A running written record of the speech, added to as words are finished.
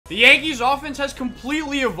The Yankees offense has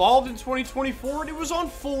completely evolved in 2024, and it was on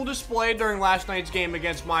full display during last night's game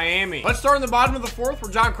against Miami. Let's start in the bottom of the fourth,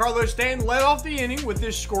 where Giancarlo Stanton led off the inning with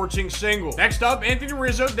this scorching single. Next up, Anthony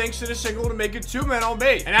Rizzo dinks to the single to make it 2 men on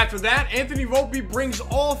base. And after that, Anthony Volpe brings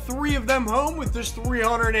all 3 of them home with this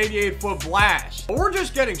 388-foot blast. But we're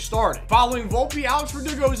just getting started. Following Volpe, Alex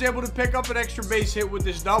Verdugo was able to pick up an extra base hit with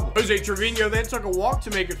this double. Jose Trevino then took a walk to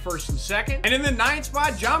make it first and second. And in the 9th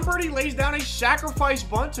spot, John Birdie lays down a sacrifice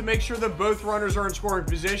bunt to make sure that both runners are in scoring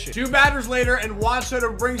position. 2 batters later, and Juan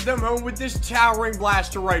Soto brings them home with this towering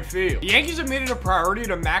blast to right field. The Yankees have made it a priority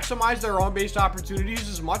to maximize their on-base opportunities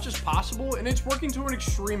as much as possible, and it's working to an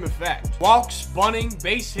extreme effect. Walks, bunting,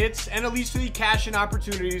 base hits, and at least 3 cash-in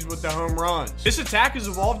opportunities with the home runs. This attack has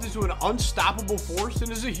evolved into an unstoppable force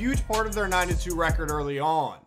and is a huge part of their 9-2 record early on.